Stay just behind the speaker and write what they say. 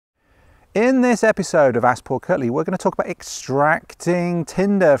In this episode of Ask Paul Kirtley, we're going to talk about extracting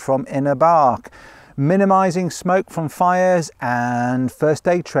tinder from inner bark, minimising smoke from fires, and first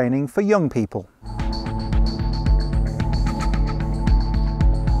aid training for young people.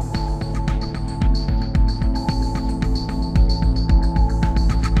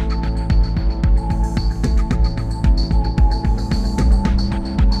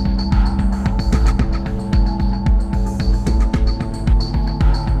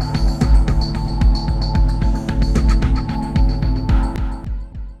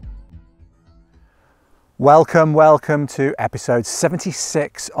 Welcome to episode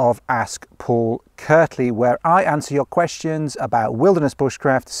 76 of Ask Paul Kirtley, where I answer your questions about wilderness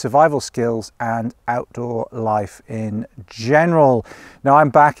bushcraft, survival skills and outdoor life in general. Now I'm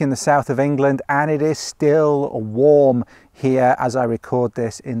back in the south of England and it is still warm here as I record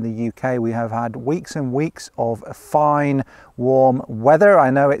this in the UK. We have had weeks and weeks of fine warm weather.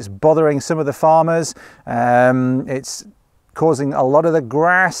 I know it's bothering some of the farmers. It's causing a lot of the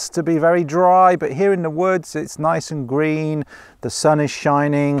grass to be very dry, but here in the woods it's nice and green, the sun is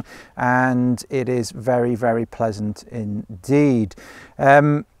shining and it is very pleasant indeed.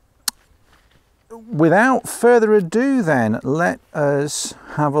 Without further ado then, let us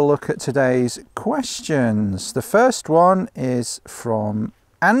have a look at today's questions. The first one is from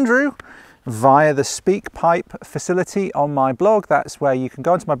Andrew via the SpeakPipe facility on my blog. That's where you can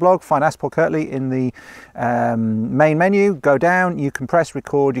go onto my blog, find Ask Paul Kirtley in the main menu, go down, you can press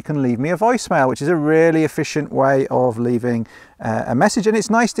record, you can leave me a voicemail, which is a really efficient way of leaving a message. And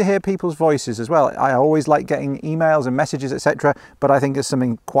it's nice to hear people's voices as well. I always like getting emails and messages, etc., but I think there's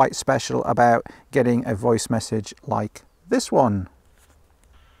something quite special about getting a voice message like this one.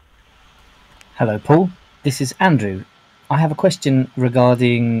 Hello Paul, this is Andrew. I have a question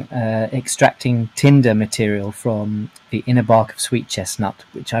regarding extracting tinder material from the inner bark of sweet chestnut,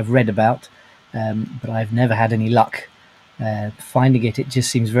 which I've read about, but I've never had any luck finding it. It just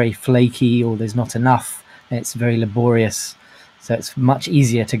seems very flaky, or there's not enough. It's very laborious, so it's much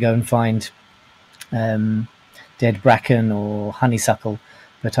easier to go and find dead bracken or honeysuckle,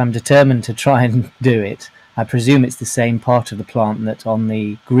 but I'm determined to try and do it. I presume it's the same part of the plant that on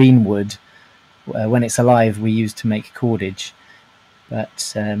the greenwood, when it's alive, we use to make cordage.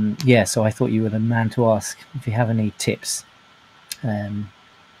 But yeah, so I thought you were the man to ask if you have any tips and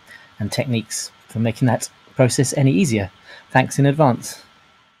techniques for making that process any easier. Thanks in advance.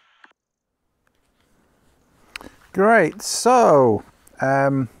 Great. So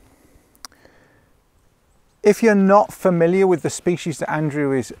if you're not familiar with the species that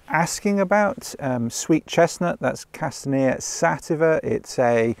Andrew is asking about, sweet chestnut, that's Castanea sativa. It's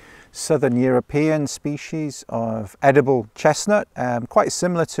a Southern European species of edible chestnut, quite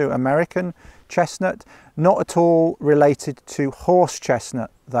similar to American chestnut, not at all related to horse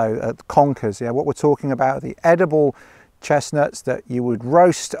chestnut though, conkers. Yeah, what we're talking about, the edible chestnuts that you would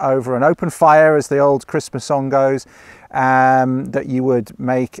roast over an open fire, as the old Christmas song goes, that you would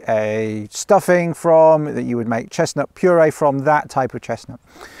make a stuffing from, that you would make chestnut puree from, that type of chestnut.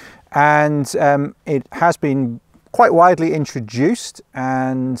 And it has been quite widely introduced,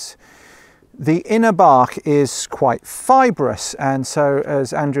 and the inner bark is quite fibrous, and so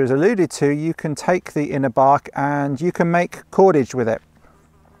as Andrew has alluded to, you can take the inner bark and you can make cordage with it.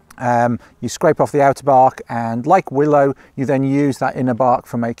 You scrape off the outer bark, and like willow, you then use that inner bark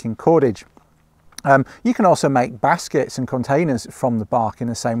for making cordage. You can also make baskets and containers from the bark in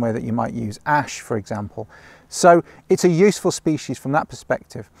the same way that you might use ash, for example. So it's a useful species from that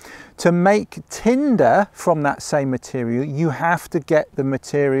perspective. To make tinder from that same material, you have to get the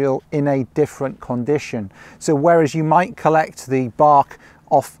material in a different condition. So whereas you might collect the bark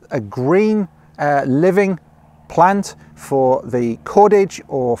off a green living plant for the cordage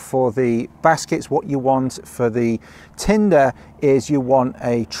or for the baskets, what you want for the tinder is you want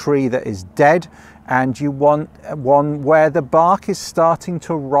a tree that is dead, and you want one where the bark is starting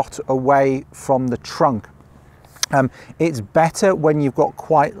to rot away from the trunk. It's better when you've got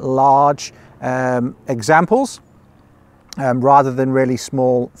quite large examples rather than really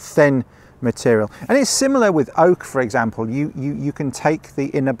small, thin material. And it's similar with oak, for example. You can take the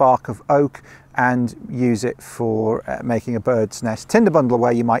inner bark of oak and use it for making a bird's nest tinder bundle,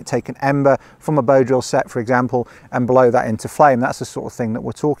 where you might take an ember from a bow drill set, for example, and blow that into flame. That's the sort of thing that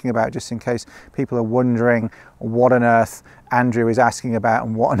we're talking about, just in case people are wondering what on earth Andrew is asking about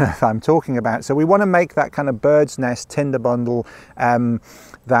and what on earth I'm talking about. So we want to make that kind of bird's nest tinder bundle,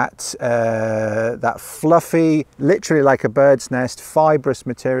 that fluffy, literally like a bird's nest, fibrous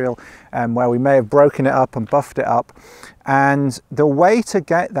material, where we may have broken it up and buffed it up. And the way to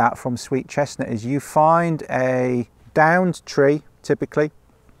get that from sweet chestnut is you find a downed tree, typically,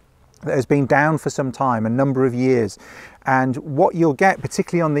 that has been down for some time, a number of years. And what you'll get,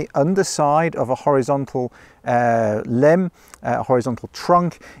 particularly on the underside of a horizontal limb, a horizontal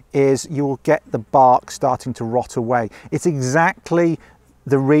trunk, is you will get the bark starting to rot away. It's exactly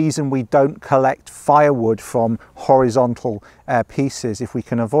the reason we don't collect firewood from horizontal pieces if we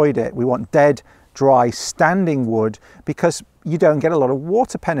can avoid it. We want dead, dry, standing wood, because you don't get a lot of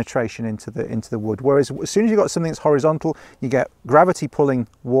water penetration into the wood. Whereas as soon as you've got something that's horizontal, you get gravity pulling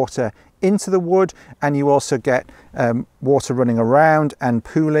water into the wood, and you also get water running around and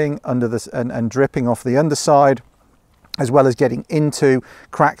pooling under this and dripping off the underside, as well as getting into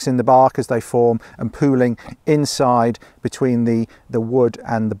cracks in the bark as they form and pooling inside between the wood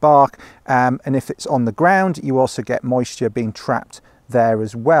and the bark. And if it's on the ground, you also get moisture being trapped there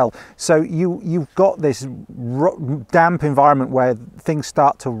as well. So you've got this damp environment where things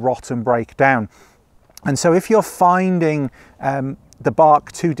start to rot and break down. And so if you're finding the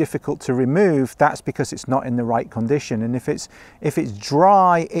bark too difficult to remove, that's because it's not in the right condition. And if it's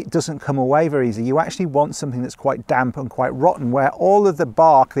dry, it doesn't come away very easily. You actually want something that's quite damp and quite rotten, where all of the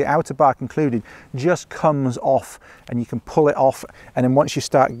bark, the outer bark included, just comes off, and you can pull it off. And then once you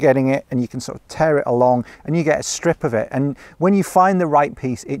start getting it, and you can sort of tear it along, and you get a strip of it. And when you find the right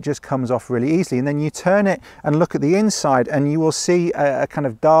piece, it just comes off really easily. And then you turn it and look at the inside, and you will see a kind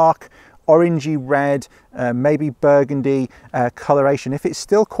of dark orangey red, maybe burgundy coloration. If it's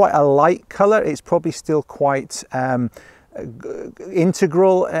still quite a light color, it's probably still quite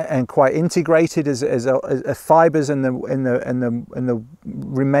integral and quite integrated as fibers in the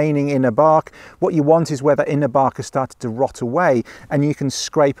remaining inner bark. What you want is where the inner bark has started to rot away, and you can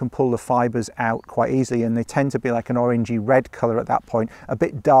scrape and pull the fibers out quite easily, and they tend to be like an orangey red color at that point, a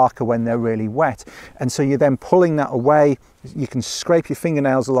bit darker when they're really wet. And so you're then pulling that away. You can scrape your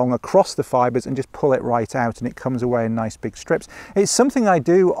fingernails along across the fibers and just pull it right out, and it comes away in nice big strips. It's something I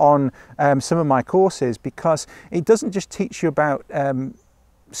do on some of my courses, because it doesn't just teach you about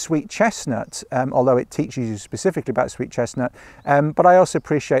sweet chestnut, although it teaches you specifically about sweet chestnut, but I also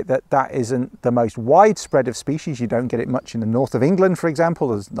appreciate that that isn't the most widespread of species. You don't get it much in the north of England, for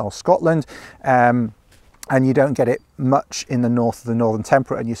example, or Scotland, and you don't get it much in the north of the northern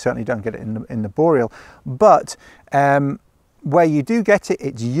temperate, and you certainly don't get it in the boreal. But where you do get it,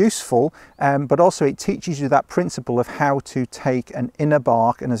 it's useful, but also it teaches you that principle of how to take an inner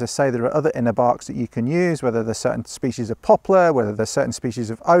bark. And as I say, there are other inner barks that you can use, whether there's certain species of poplar, whether there's certain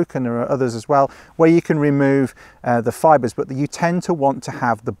species of oak, and there are others as well, where you can remove the fibers, but you tend to want to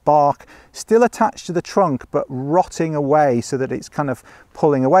have the bark still attached to the trunk, but rotting away so that it's kind of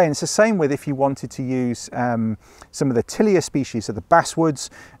pulling away. And it's the same with if you wanted to use some of the tilia species, so the basswoods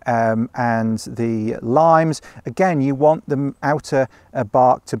and the limes. Again, you want the outer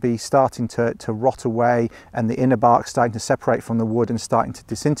bark to be starting to rot away, and the inner bark starting to separate from the wood and starting to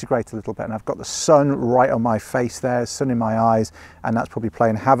disintegrate a little bit. And I've got the sun right on my face there, sun in my eyes, and that's probably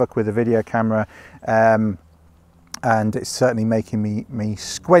playing havoc with the video camera. And it's certainly making me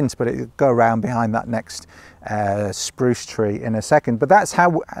squint, but it'll go around behind that next spruce tree in a second. But that's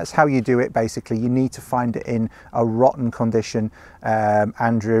how you do it. Basically, you need to find it in a rotten condition,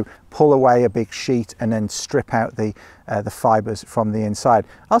 Andrew. Pull away a big sheet and then strip out the fibers from the inside.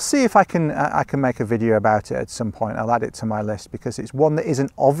 I'll see if I can make a video about it at some point. I'll add it to my list, because it's one that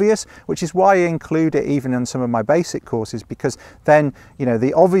isn't obvious, which is why I include it even on some of my basic courses, because then, you know,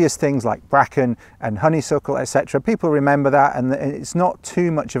 the obvious things like bracken and honeysuckle, etc., people remember that, and it's not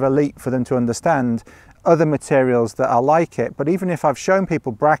too much of a leap for them to understand other materials that are like it. But even if I've shown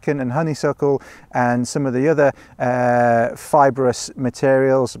people bracken and honeysuckle and some of the other fibrous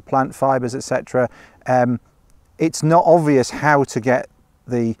materials, plant fibers, etc., it's not obvious how to get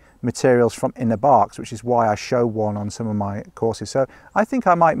the materials from inner barks, which is why I show one on some of my courses. So I think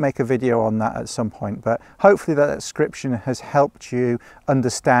I might make a video on that at some point, but hopefully that description has helped you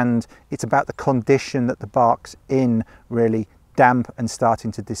understand it's about the condition that the bark's in, really damp and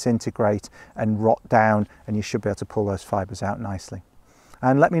starting to disintegrate and rot down, and you should be able to pull those fibers out nicely.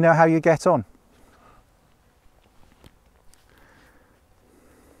 And let me know how you get on.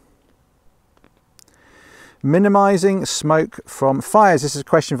 Minimizing smoke from fires. This is a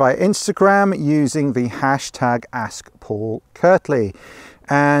question via Instagram using the hashtag AskPaulKirtley.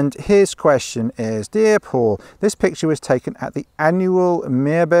 And his question is, Dear Paul, this picture was taken at the annual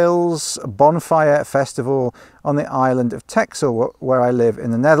Meerbuls Bonfire Festival on the island of Texel, where I live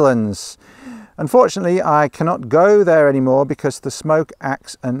in the Netherlands. Unfortunately, I cannot go there anymore because the smoke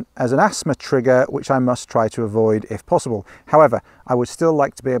acts as an asthma trigger, which I must try to avoid if possible. However, I would still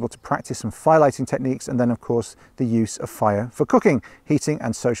like to be able to practice some fire lighting techniques, and then of course the use of fire for cooking, heating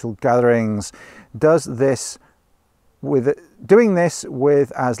and social gatherings. Does this doing this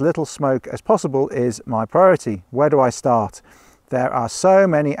with as little smoke as possible is my priority. Where do I start? There are so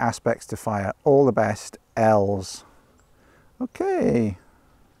many aspects to fire. All the best, Els. Okay.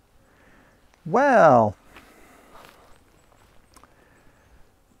 Well,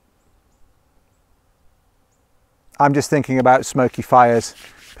 I'm just thinking about smoky fires.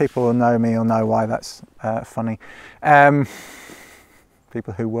 People who know me will know why that's funny.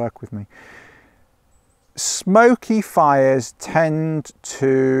 People who work with me. Smoky fires tend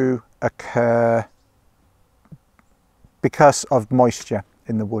to occur because of moisture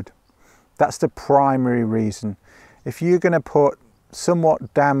in the wood. That's the primary reason. If you're going to put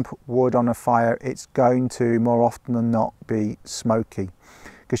somewhat damp wood on a fire, it's going to more often than not be smoky,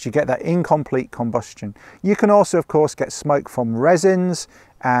 because you get that incomplete combustion. You can also, of course, get smoke from resins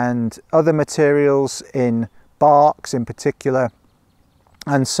and other materials in barks in particular.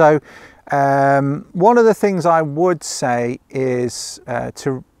 And so one of the things I would say is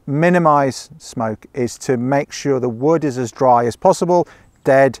to minimize smoke is to make sure the wood is as dry as possible,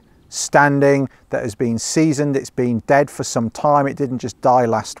 dead, standing, that has been seasoned, it's been dead for some time, it didn't just die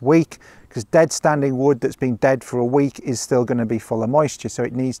last week, because dead standing wood that's been dead for a week is still going to be full of moisture, so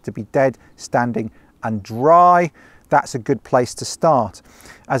it needs to be dead, standing and dry. That's a good place to start.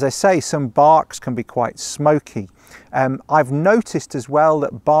 As I say, some barks can be quite smoky. I've noticed as well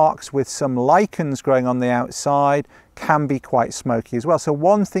that barks with some lichens growing on the outside can be quite smoky as well. So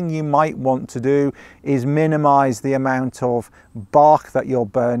one thing you might want to do is minimize the amount of bark that you're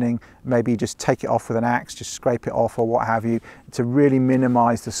burning. Maybe just take it off with an axe, just scrape it off or what have you, to really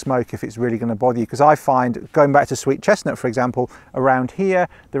minimize the smoke if it's really going to bother you. Because I find, going back to sweet chestnut for example, around here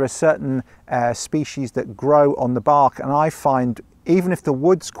there are certain species that grow on the bark, and I find even if the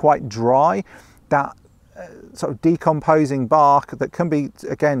wood's quite dry, that sort of decomposing bark that can be,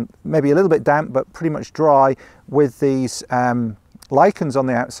 again, maybe a little bit damp but pretty much dry, with these lichens on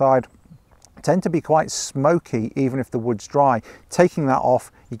the outside, tend to be quite smoky even if the wood's dry. Taking that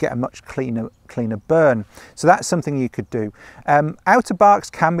off, you get a much cleaner burn. So that's something you could do. Outer barks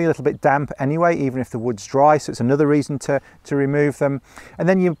can be a little bit damp anyway, even if the wood's dry, so it's another reason to remove them. And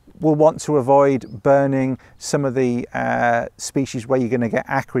then you will want to avoid burning some of the species where you're going to get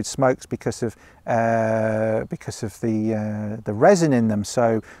acrid smokes because of the resin in them.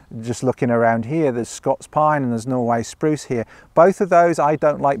 So just looking around here, there's Scots pine and there's Norway spruce here. Both of those I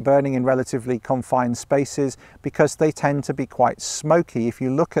don't like burning in relatively confined spaces because they tend to be quite smoky. If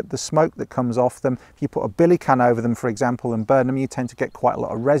you look at the smoke that comes off them, if you put a billy can over them for example and burn them, you tend to get quite a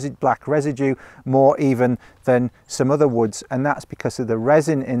lot of black residue, more even than some other woods, and that's because of the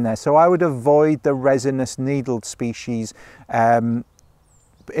resin in there. So I would avoid the resinous needled species in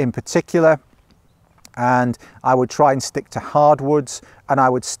particular, and I would try and stick to hardwoods, and I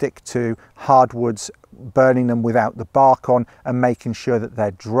would stick to hardwoods, burning them without the bark on and making sure that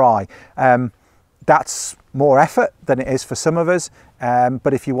they're dry. That's more effort than it is for some of us,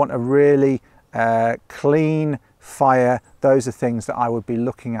 but if you want a really clean fire, those are things that I would be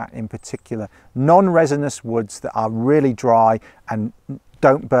looking at in particular. Non-resinous woods that are really dry and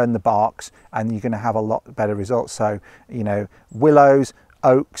don't burn the barks, and you're going to have a lot better results. So, you know, willows,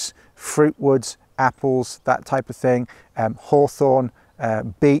 oaks, fruit woods, apples, that type of thing, hawthorn,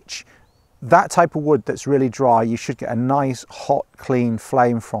 beech, that type of wood that's really dry, you should get a nice hot clean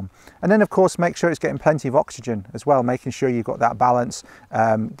flame from. And then of course make sure it's getting plenty of oxygen as well, making sure you've got that balance,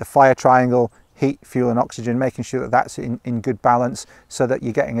 the fire triangle, heat, fuel and oxygen, making sure that that's in good balance so that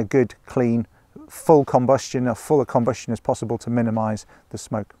you're getting a good clean full combustion, as full of combustion as possible to minimize the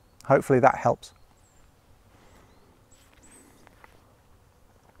smoke. Hopefully that helps.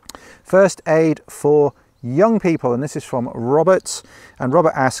 First aid for young people, and this is from Robert, and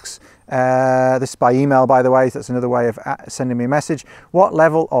Robert asks, this is by email by the way, so that's another way of sending me a message. What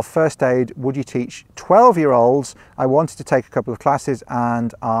level of first aid would you teach 12-year-olds? I wanted to take a couple of classes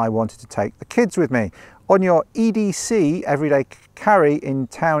and I wanted to take the kids with me. On your EDC, everyday carry in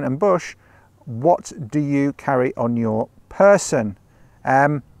town and bush, what do you carry on your person?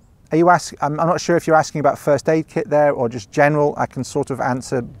 I'm not sure if you're asking about first aid kit there or just general. I can sort of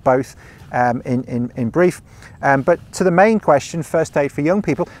answer both in brief. But to the main question, first aid for young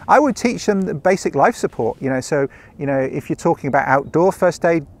people, I would teach them the basic life support. So if you're talking about outdoor first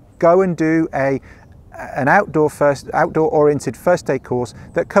aid, go and do an outdoor oriented first aid course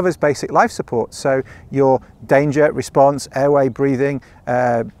that covers basic life support. So your danger response, airway breathing,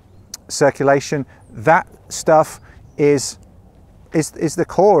 circulation, that stuff is the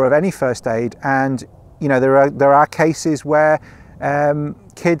core of any first aid. And there are cases where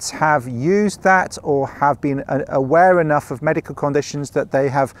kids have used that or have been aware enough of medical conditions that they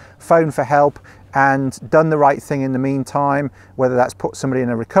have phoned for help and done the right thing in the meantime, whether that's put somebody in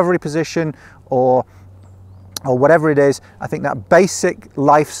a recovery position or whatever it is. I think that basic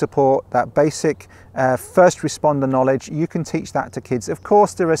life support, that basic first responder knowledge, you can teach that to kids. Of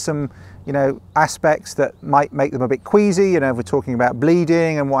course, there are some, you know, aspects that might make them a bit queasy, you know, if we're talking about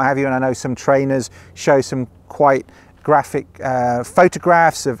bleeding and what have you, and I know some trainers show some quite graphic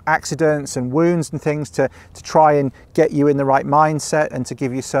photographs of accidents and wounds and things to try and get you in the right mindset and to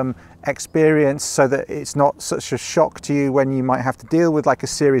give you some experience so that it's not such a shock to you when you might have to deal with like a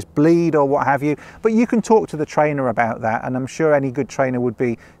serious bleed or what have you. But you can talk to the trainer about that, and I'm sure any good trainer would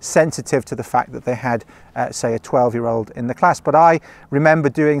be sensitive to the fact that they had say a 12-year-old in the class. But I remember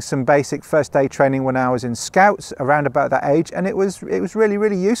doing some basic first aid training when I was in Scouts around about that age, and it was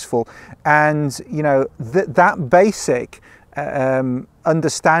really useful. And you know, that basic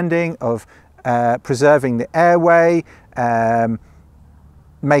understanding of preserving the airway,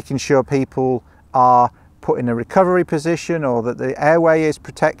 making sure people are put in a recovery position or that the airway is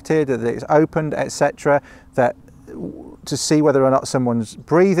protected, that it's opened, etc., that to see whether or not someone's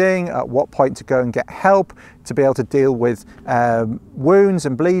breathing, at what point to go and get help, to be able to deal with wounds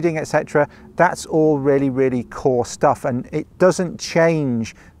and bleeding, etc. That's all really core stuff, and it doesn't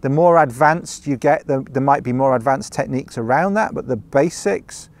change. The more advanced you get, there might be more advanced techniques around that, but the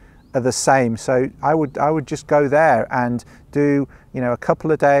basics are the same. So I would just go there and do, you know, a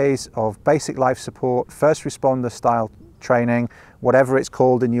couple of days of basic life support, first responder style training, whatever it's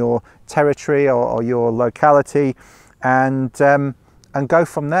called in your territory or your locality, and go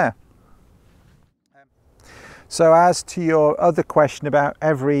from there. So as to your other question about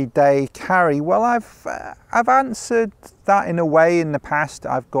everyday carry, well, I've answered that in a way in the past.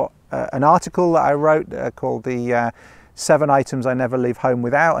 I've got an article that I wrote called the 7 items I never leave home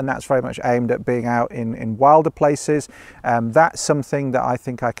without, and that's very much aimed at being out in wilder places. That's something that I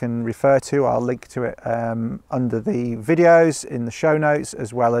think I can refer to. I'll link to it under the videos in the show notes,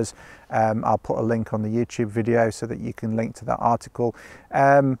 as well as I'll put a link on the YouTube video so that you can link to that article.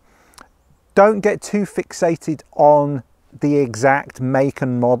 Don't get too fixated on the exact make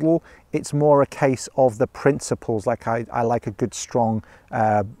and model. It's more a case of the principles. Like I like a good strong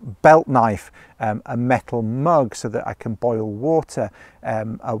belt knife, a metal mug so that I can boil water,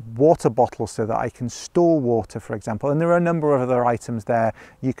 a water bottle so that I can store water, for example. And there are a number of other items there.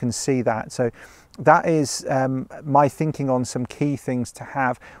 You can see that. So that is my thinking on some key things to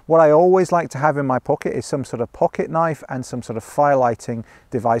have. What I always like to have in my pocket is some sort of pocket knife and some sort of fire lighting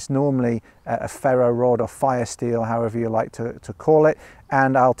device, normally a ferro rod or fire steel, however you like to call it.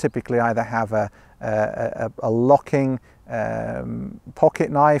 And I'll typically either have a locking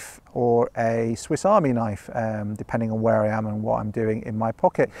pocket knife or a Swiss Army knife, depending on where I am and what I'm doing in my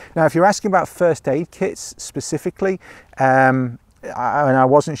pocket. Now, if you're asking about first aid kits specifically, and I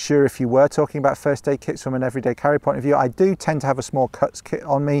wasn't sure if you were talking about first aid kits from an everyday carry point of view, I do tend to have a small cuts kit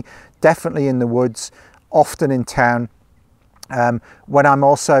on me, definitely in the woods, often in town. When I'm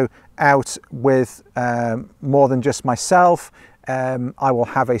also out with more than just myself, I will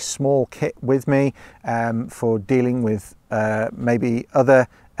have a small kit with me for dealing with maybe other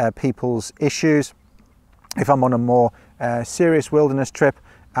people's issues. If I'm on a more serious wilderness trip,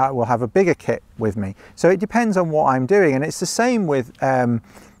 I will have a bigger kit with me. So it depends on what I'm doing, and it's the same with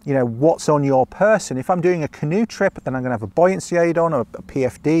you know, what's on your person. If I'm doing a canoe trip, then I'm going to have a buoyancy aid on, or a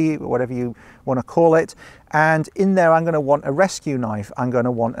PFD, whatever you want to call it, and in there I'm going to want a rescue knife, I'm going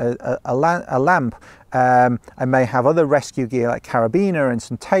to want a lamp. I may have other rescue gear like carabiner and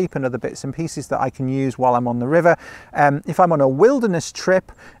some tape and other bits and pieces that I can use while I'm on the river. If I'm on a wilderness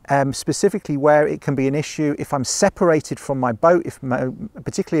trip, specifically where it can be an issue if I'm separated from my boat,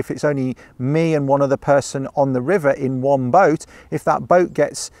 particularly if it's only me and one other person on the river in one boat, if that boat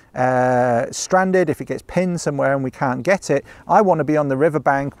gets stranded, if it gets pinned somewhere and we can't get it, I want to be on the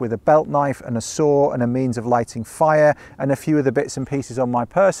riverbank with a belt knife and a saw and a means of lighting fire and a few of the bits and pieces on my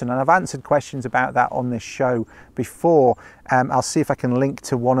person. And I've answered questions about that on this show before. I'll see if I can link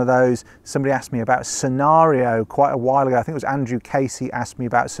to one of those. Somebody asked me about scenario quite a while ago. I think it was Andrew Casey asked me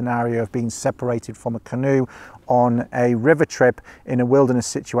about scenario of being separated from a canoe on a river trip in a wilderness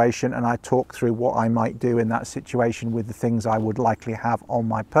situation, and I talked through what I might do in that situation with the things I would likely have on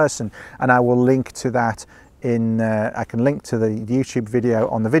my person, and I will link to that in I can link to the YouTube video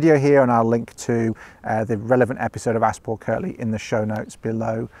on the video here, and I'll link to the relevant episode of Ask Paul Kirtley in the show notes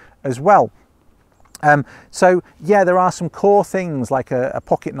below as well. So yeah, there are some core things like a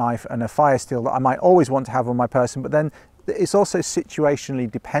pocket knife and a fire steel that I might always want to have on my person, but then it's also situationally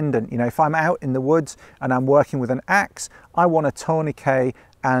dependent. You know, if I'm out in the woods and I'm working with an axe, I want a tourniquet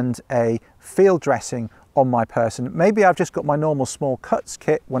and a field dressing on my person. Maybe I've just got my normal small cuts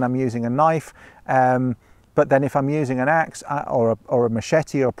kit when I'm using a knife, But then if I'm using an axe or a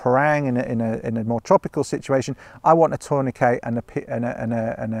machete or parang in a more tropical situation, I want a tourniquet and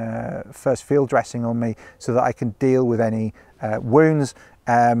a first field dressing on me so that I can deal with any wounds,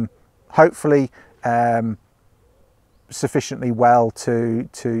 hopefully sufficiently well to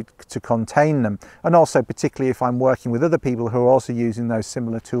contain them. And also, particularly if I'm working with other people who are also using those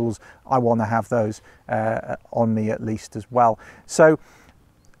similar tools, I want to have those on me at least as well. So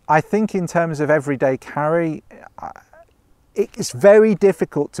I think in terms of everyday carry, it's very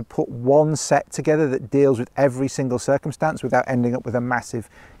difficult to put one set together that deals with every single circumstance without ending up with a massive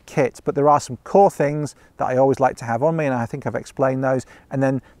kit. But there are some core things that I always like to have on me, and I think I've explained those. And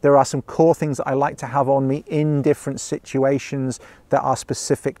then there are some core things that I like to have on me in different situations that are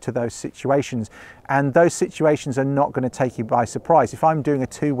specific to those situations. And those situations are not going to take you by surprise. If I'm doing a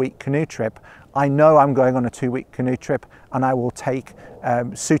 2-week canoe trip, I know I'm going on a 2-week canoe trip, and I will take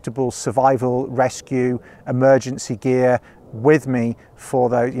suitable survival, rescue, emergency gear with me for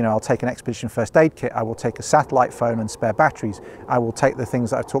those. You know, I'll take an expedition first aid kit, I will take a satellite phone and spare batteries, I will take the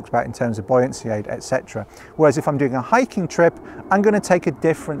things that I've talked about in terms of buoyancy aid, etc. Whereas if I'm doing a hiking trip, I'm going to take a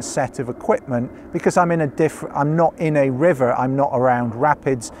different set of equipment because I'm not in a river, I'm not around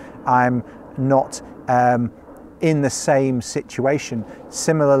rapids, I'm not in the same situation.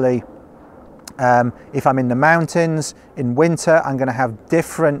 Similarly, if I'm in the mountains in winter, I'm going to have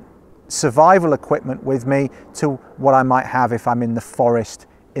different survival equipment with me to what I might have if I'm in the forest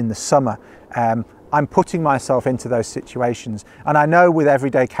in the summer. I'm putting myself into those situations, and I know with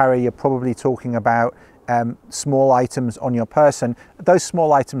everyday carry you're probably talking about small items on your person. Those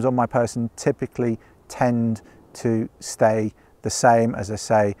small items on my person typically tend to stay the same, as I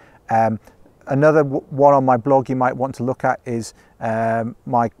say. Another one on my blog you might want to look at is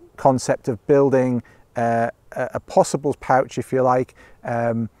my concept of building a possibles pouch, if you like.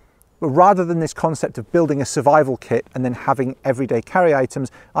 But rather than this concept of building a survival kit and then having everyday carry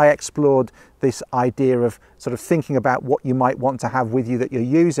items, I explored this idea of sort of thinking about what you might want to have with you that you're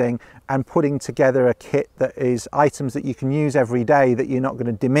using and putting together a kit that is items that you can use every day, that you're not going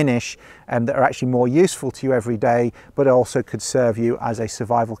to diminish, and that are actually more useful to you every day, but also could serve you as a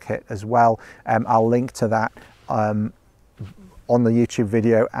survival kit as well. I'll link to that on the YouTube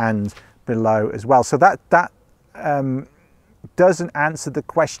video and below as well. So that doesn't answer the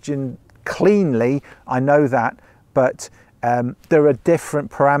question cleanly, I know that, but there are different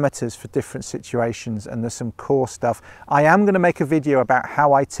parameters for different situations, and there's some core stuff. I am going to make a video about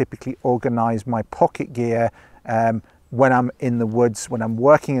how I typically organize my pocket gear when I'm in the woods, when I'm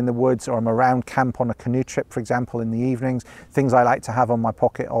working in the woods, or I'm around camp on a canoe trip, for example, in the evenings. Things I like to have on my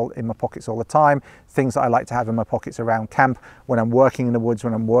in my pockets all the time, things that I like to have in my pockets around camp, when I'm working in the woods,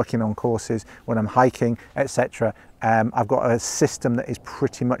 when I'm working on courses, when I'm hiking, etc. I've got a system that is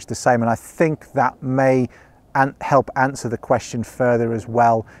pretty much the same, and I think that may help answer the question further as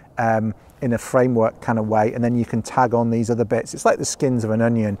well, in a framework kind of way. And then you can tag on these other bits. It's like the skins of an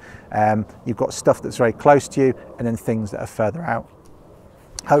onion. You've got stuff that's very close to you and then things that are further out.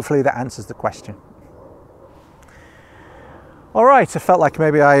 Hopefully that answers the question. All right, I felt like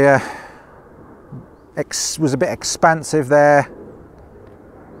maybe I was a bit expansive there,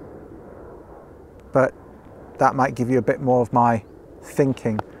 but that might give you a bit more of my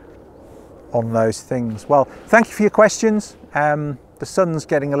thinking on those things. Well, thank you for your questions. The sun's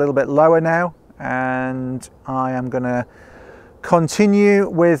getting a little bit lower now, and I am going to continue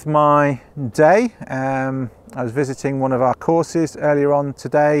with my day. I was visiting one of our courses earlier on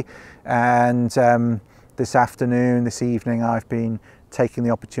today, and this afternoon, this evening, I've been taking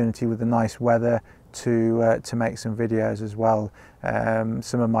the opportunity with the nice weather to make some videos as well.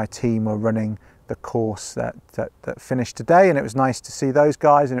 Some of my team were running the course that finished today, and it was nice to see those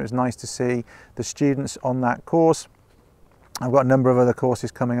guys, and it was nice to see the students on that course. I've got a number of other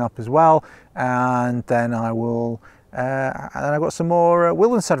courses coming up as well, and then I will and then I've got some more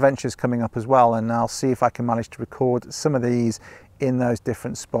wilderness adventures coming up as well, and I'll see if I can manage to record some of these in those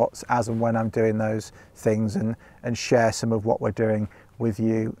different spots as and when I'm doing those things, and share some of what we're doing with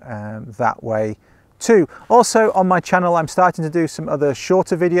you that way too. Also on my channel, I'm starting to do some other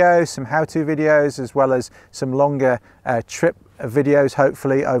shorter videos, some how-to videos, as well as some longer trip videos,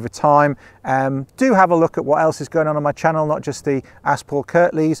 hopefully over time. Do have a look at what else is going on my channel, not just the Ask Paul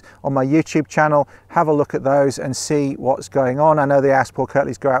Kirtleys on my YouTube channel. Have a look at those and see what's going on. I know the Ask Paul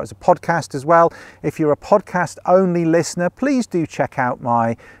Kirtleys go out as a podcast as well. If you're a podcast only listener, please do check out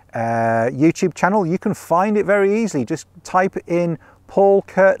my YouTube channel. You can find it very easily. Just type in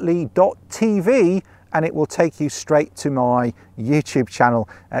paulkirtley.tv and it will take you straight to my YouTube channel.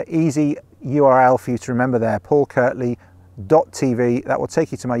 Easy URL for you to remember there, Paul Kirtley askpaulkirtley.tv. That will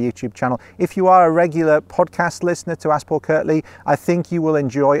take you to my YouTube channel. If you are a regular podcast listener to Ask Paul Kirtley, I think you will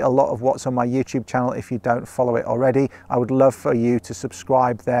enjoy a lot of what's on my YouTube channel if you don't follow it already. I would love for you to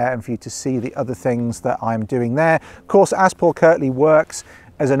subscribe there and for you to see the other things that I'm doing there. Of course, Ask Paul Kirtley works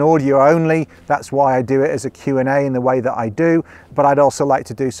as an audio only. That's why I do it as a Q&A in the way that I do. But I'd also like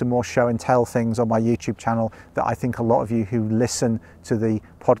to do some more show and tell things on my YouTube channel that I think a lot of you who listen to the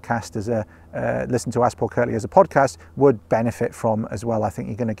podcast as a listen to Ask Paul Kirtley as a podcast would benefit from as well. I think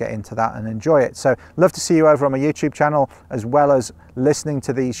you're going to get into that and enjoy it. So love to see you over on my YouTube channel as well as listening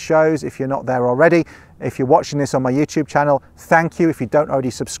to these shows if you're not there already. If you're watching this on my YouTube channel, thank you. If you don't already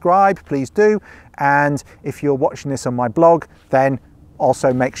subscribe, please do. And if you're watching this on my blog, then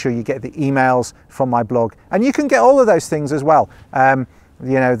also make sure you get the emails from my blog. And you can get all of those things as well.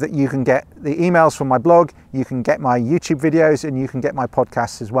 You know, that you can get the emails from my blog, you can get my YouTube videos, and you can get my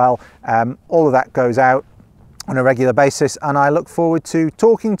podcasts as well. All of that goes out on a regular basis, and I look forward to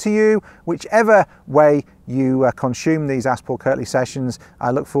talking to you whichever way you consume these Ask Paul Kirtley sessions.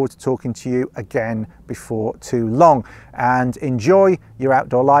 I look forward to talking to you again before too long. And enjoy your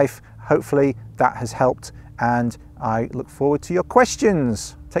outdoor life. Hopefully that has helped, and I look forward to your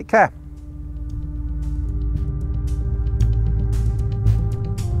questions. Take care.